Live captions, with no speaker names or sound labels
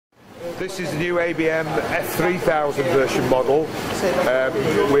This is the new ABM F3000 version model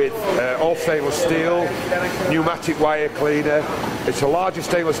with all stainless steel, pneumatic wire cleaner. It's a larger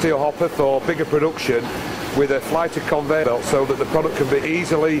stainless steel hopper for bigger production with a flighted conveyor belt so that the product can be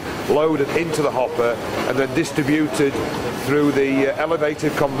easily loaded into the hopper and then distributed through the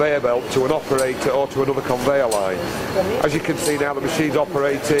elevated conveyor belt to an operator or to another conveyor line. As you can see now, the machine's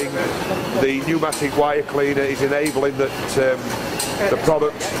operating. The pneumatic wire cleaner is enabling that the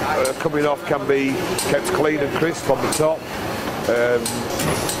product coming off can be kept clean and crisp on the top.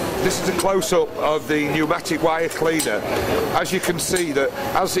 This is a close-up of the pneumatic wire cleaner. As you can see, that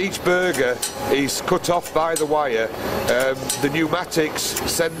as each burger is cut off by the wire, the pneumatics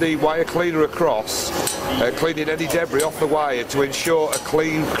send the wire cleaner across, cleaning any debris off the wire to ensure a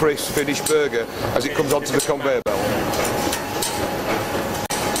clean, crisp, finished burger as it comes onto the conveyor belt.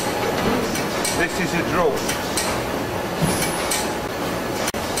 This is a drum.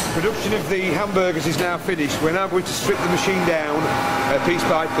 Production of the hamburgers is now finished. We're now going to strip the machine down piece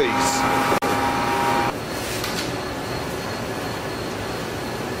by piece.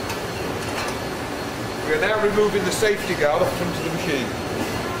 We are now removing the safety guard off front of the machine.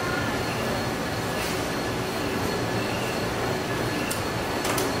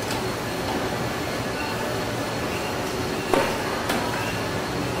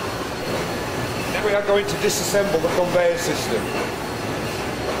 We are going to disassemble the conveyor system.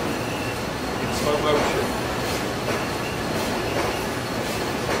 In slow motion.